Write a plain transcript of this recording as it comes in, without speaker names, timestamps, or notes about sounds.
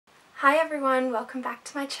Hi everyone, welcome back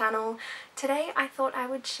to my channel. Today I thought I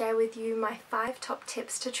would share with you my 5 top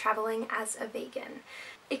tips to traveling as a vegan.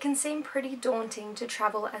 It can seem pretty daunting to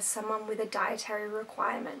travel as someone with a dietary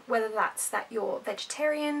requirement, whether that's that you're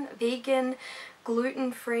vegetarian, vegan,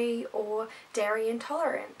 gluten-free or dairy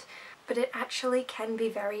intolerant. But it actually can be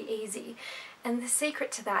very easy, and the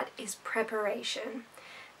secret to that is preparation.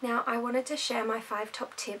 Now, I wanted to share my 5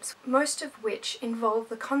 top tips, most of which involve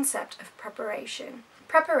the concept of preparation.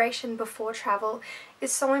 Preparation before travel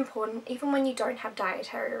is so important even when you don't have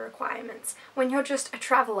dietary requirements. When you're just a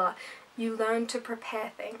traveller, you learn to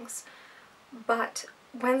prepare things. But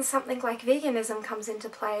when something like veganism comes into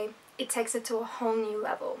play, it takes it to a whole new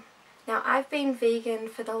level. Now, I've been vegan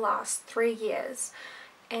for the last 3 years,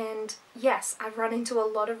 and yes, I've run into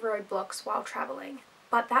a lot of roadblocks while travelling.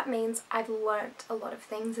 But that means I've learnt a lot of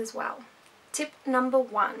things as well. Tip number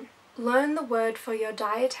 1. Learn the word for your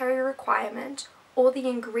dietary requirement or the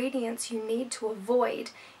ingredients you need to avoid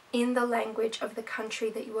in the language of the country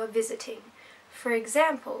that you are visiting. For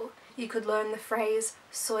example, you could learn the phrase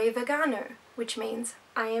soy vegano, which means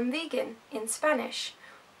I am vegan in Spanish.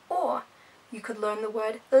 Or you could learn the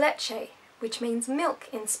word leche, which means milk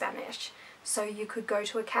in Spanish. So you could go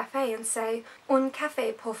to a cafe and say, un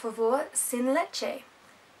café por favor sin leche.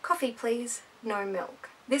 Coffee please, no milk.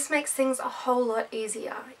 This makes things a whole lot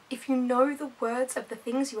easier. If you know the words of the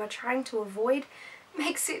things you are trying to avoid, it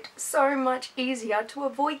makes it so much easier to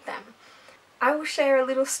avoid them. I will share a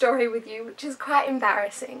little story with you which is quite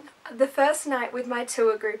embarrassing. The first night with my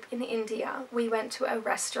tour group in India, we went to a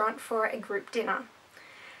restaurant for a group dinner.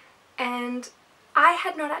 And I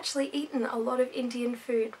had not actually eaten a lot of Indian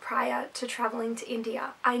food prior to travelling to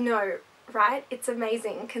India. I know, right? It's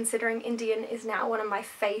amazing considering Indian is now one of my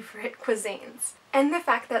favourite cuisines. And the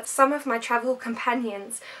fact that some of my travel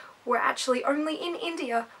companions were actually only in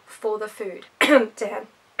India for the food.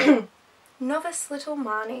 Dan. Novice little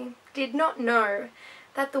Marnie did not know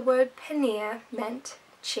that the word paneer meant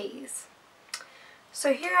cheese.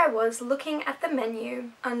 So here I was looking at the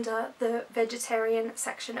menu under the vegetarian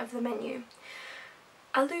section of the menu.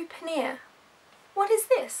 Aloo paneer. What is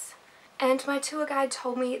this? And my tour guide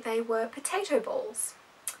told me they were potato balls.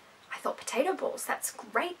 I thought, potato balls, that's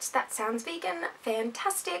great, that sounds vegan,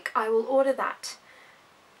 fantastic, I will order that.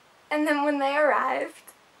 And then when they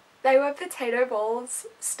arrived, they were potato balls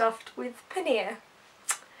stuffed with paneer.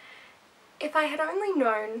 If I had only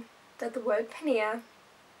known that the word paneer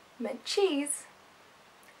meant cheese,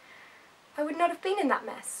 I would not have been in that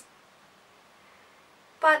mess.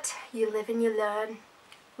 But you live and you learn.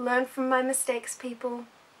 Learn from my mistakes, people.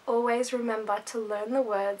 Always remember to learn the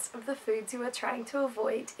words of the foods you are trying to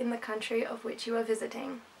avoid in the country of which you are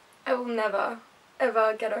visiting. I will never,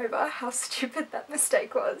 ever get over how stupid that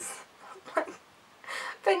mistake was.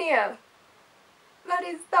 Paneer.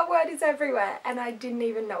 That word is everywhere and I didn't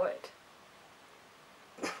even know it.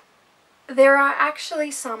 There are actually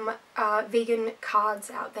some vegan cards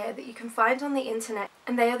out there that you can find on the internet,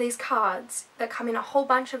 and they are these cards that come in a whole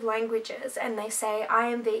bunch of languages, and they say, I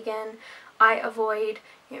am vegan, I avoid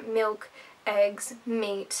milk, eggs,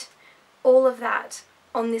 meat, all of that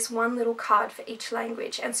on this one little card for each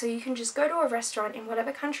language. And so you can just go to a restaurant in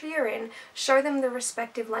whatever country you're in, show them the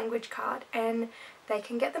respective language card, and they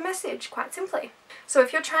can get the message quite simply. So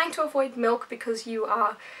if you're trying to avoid milk because you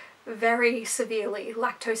are very severely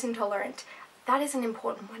lactose intolerant, that is an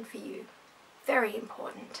important one for you. Very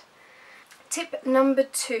important. Tip number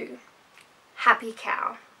 2, happy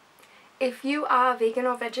cow. If you are vegan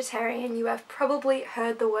or vegetarian, you have probably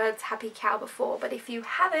heard the words happy cow before, but if you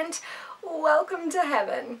haven't, welcome to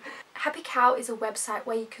heaven. Happy Cow is a website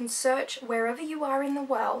where you can search wherever you are in the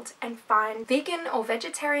world and find vegan or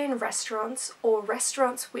vegetarian restaurants, or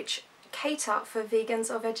restaurants which cater for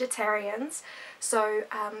vegans or vegetarians. So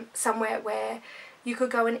somewhere where you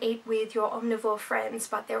could go and eat with your omnivore friends,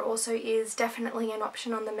 but there also is definitely an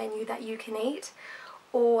option on the menu that you can eat.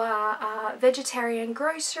 Or vegetarian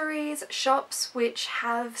groceries, shops which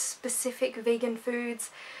have specific vegan foods.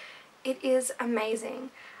 It is amazing.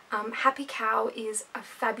 Happy Cow is a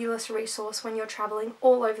fabulous resource when you're traveling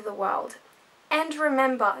all over the world. And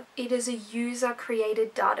remember, it is a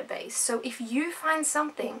user-created database. So if you find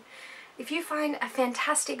something, if you find a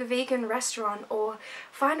fantastic vegan restaurant, or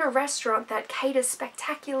find a restaurant that caters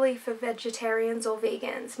spectacularly for vegetarians or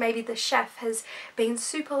vegans, maybe the chef has been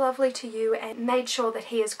super lovely to you and made sure that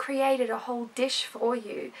he has created a whole dish for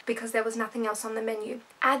you because there was nothing else on the menu,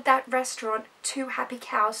 add that restaurant to Happy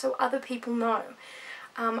Cow so other people know.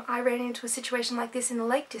 I ran into a situation like this in the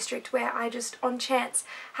Lake District where I just on chance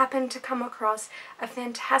happened to come across a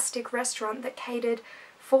fantastic restaurant that catered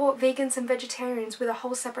for vegans and vegetarians with a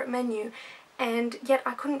whole separate menu, and yet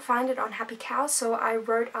I couldn't find it on Happy Cow, so I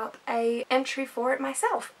wrote up a entry for it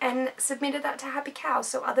myself and submitted that to Happy Cow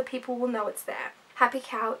so other people will know it's there. Happy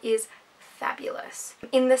Cow is fabulous.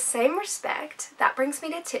 In the same respect, that brings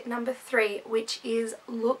me to tip number 3, which is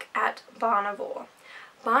look at Barnivore.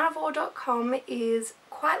 Barnivore.com is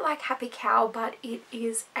quite like Happy Cow, but it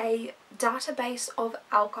is a database of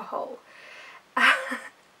alcohol.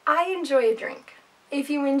 I enjoy a drink. If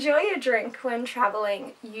you enjoy a drink when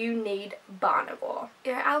traveling, you need Barnivore.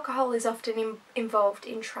 Alcohol is often involved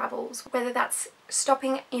in travels, whether that's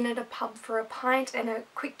stopping in at a pub for a pint and a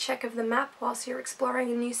quick check of the map whilst you're exploring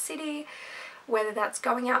a new city, whether that's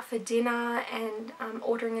going out for dinner and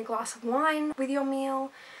ordering a glass of wine with your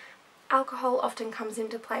meal. Alcohol often comes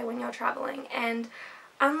into play when you're traveling, and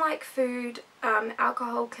unlike food,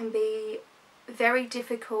 alcohol can be very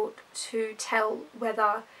difficult to tell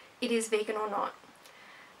whether it is vegan or not.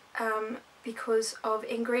 Because of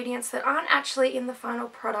ingredients that aren't actually in the final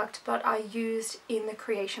product but are used in the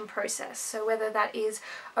creation process. So whether that is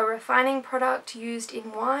a refining product used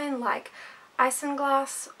in wine like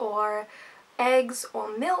isinglass or eggs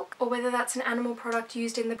or milk, or whether that's an animal product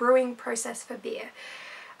used in the brewing process for beer.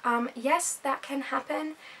 Yes, that can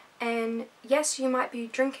happen, and yes, you might be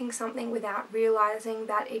drinking something without realizing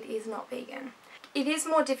that it is not vegan. It is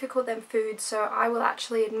more difficult than food, so I will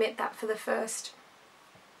actually admit that for the first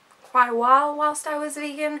quite a while whilst I was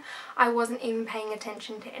vegan, I wasn't even paying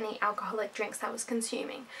attention to any alcoholic drinks that I was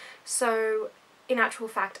consuming. So in actual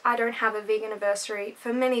fact, I don't have a vegan anniversary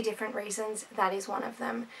for many different reasons. That is one of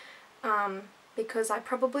them, because I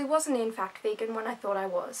probably wasn't in fact vegan when I thought I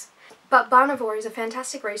was. But Barnivore is a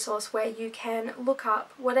fantastic resource where you can look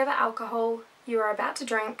up whatever alcohol you are about to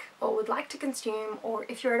drink or would like to consume, or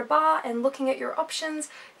if you're at a bar and looking at your options,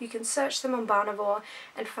 you can search them on Barnivore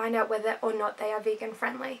and find out whether or not they are vegan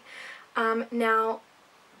friendly. Now,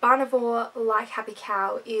 Barnivore, like Happy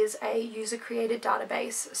Cow, is a user-created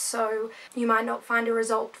database, so you might not find a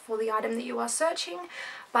result for the item that you are searching,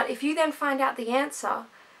 but if you then find out the answer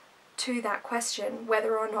to that question,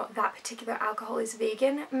 whether or not that particular alcohol is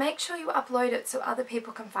vegan, make sure you upload it so other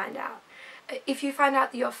people can find out. If you find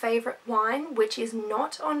out that your favourite wine, which is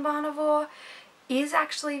not on Barnivore, is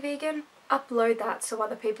actually vegan, upload that so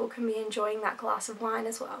other people can be enjoying that glass of wine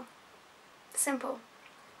as well. Simple.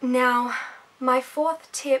 Now, my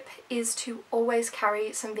 4th tip is to always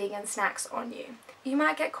carry some vegan snacks on you. You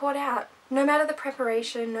might get caught out. No matter the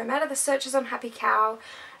preparation, no matter the searches on Happy Cow,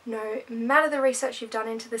 no matter the research you've done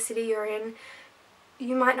into the city you're in,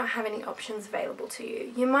 you might not have any options available to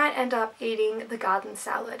you. You might end up eating the garden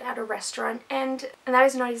salad at a restaurant, and that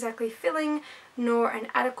is not exactly filling nor an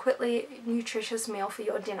adequately nutritious meal for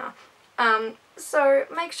your dinner. So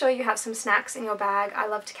make sure you have some snacks in your bag. I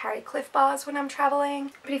love to carry Cliff Bars when I'm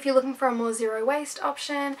traveling, but if you're looking for a more zero waste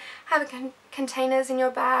option, have containers in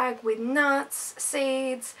your bag with nuts,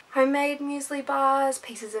 seeds, homemade muesli bars,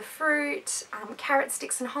 pieces of fruit, carrot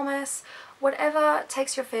sticks and hummus. Whatever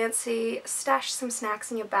takes your fancy, stash some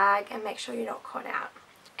snacks in your bag and make sure you're not caught out.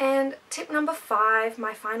 And tip number 5,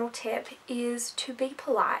 my final tip, is to be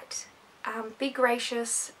polite. Be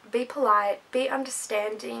gracious, be polite, be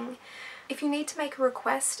understanding. If you need to make a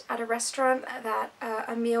request at a restaurant that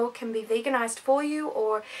a meal can be veganized for you,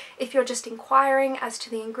 or if you're just inquiring as to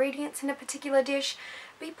the ingredients in a particular dish,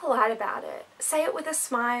 be polite about it. Say it with a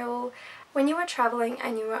smile. When you are traveling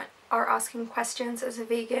and you are asking questions as a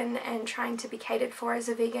vegan and trying to be catered for as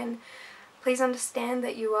a vegan, please understand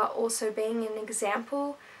that you are also being an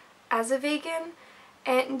example as a vegan,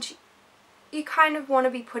 and you kind of want to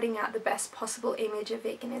be putting out the best possible image of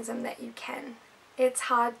veganism that you can. It's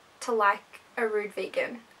hard to like a rude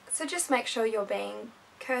vegan, so just make sure you're being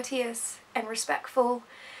courteous and respectful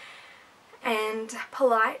and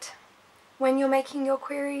polite when you're making your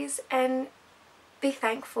queries, and be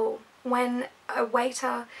thankful when a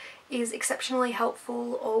waiter is exceptionally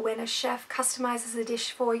helpful or when a chef customizes a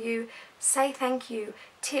dish for you. Say thank you,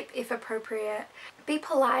 tip if appropriate, be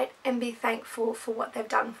polite and be thankful for what they've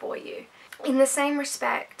done for you. In the same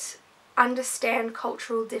respect, understand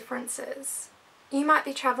cultural differences. You might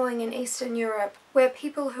be traveling in Eastern Europe where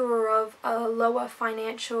people who are of a lower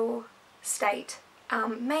financial state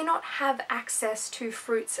may not have access to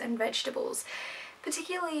fruits and vegetables,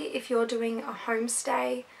 particularly if you're doing a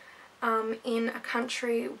homestay in a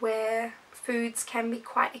country where foods can be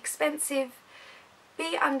quite expensive.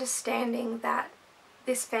 Be understanding that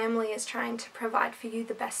this family is trying to provide for you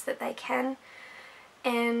the best that they can,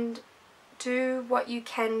 and do what you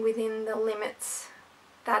can within the limits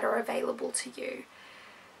that are available to you.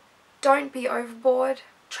 Don't be overboard.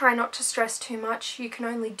 Try not to stress too much. You can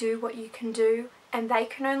only do what you can do, and they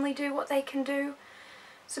can only do what they can do.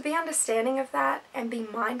 So be understanding of that and be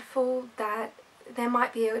mindful that there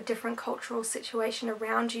might be a different cultural situation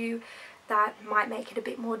around you that might make it a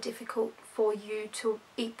bit more difficult for you to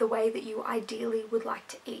eat the way that you ideally would like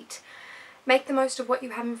to eat. Make the most of what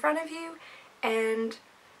you have in front of you and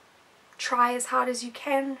try as hard as you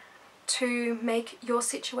can to make your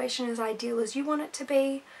situation as ideal as you want it to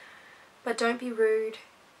be, but don't be rude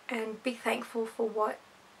and be thankful for what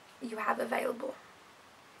you have available,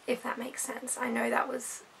 if that makes sense. I know that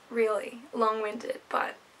was really long-winded,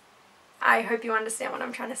 but I hope you understand what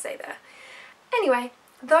I'm trying to say there. Anyway,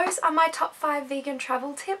 those are my top 5 vegan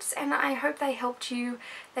travel tips, and I hope they helped you.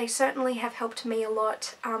 They certainly have helped me a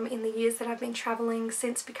lot in the years that I've been traveling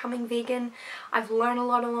since becoming vegan. I've learned a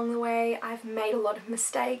lot along the way. I've made a lot of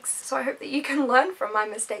mistakes, so I hope that you can learn from my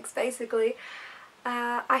mistakes, basically.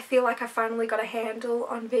 I feel like I finally got a handle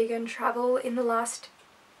on vegan travel in the last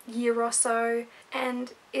year or so,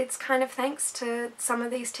 and it's kind of thanks to some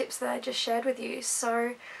of these tips that I just shared with you.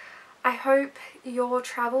 So I hope your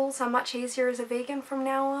travels are much easier as a vegan from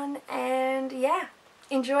now on, and yeah,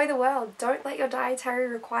 enjoy the world. Don't let your dietary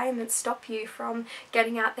requirements stop you from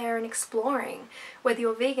getting out there and exploring. Whether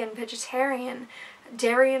you're vegan, vegetarian,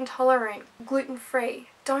 dairy intolerant, gluten-free,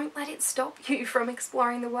 don't let it stop you from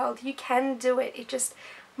exploring the world. You can do it. It just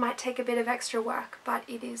might take a bit of extra work, but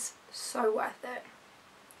it is so worth it.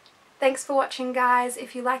 Thanks for watching, guys.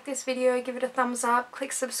 If you like this video, give it a thumbs up,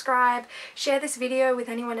 click subscribe, share this video with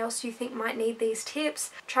anyone else you think might need these tips.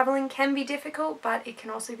 Traveling can be difficult, but it can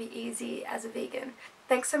also be easy as a vegan.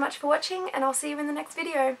 Thanks so much for watching, and I'll see you in the next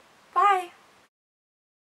video. Bye!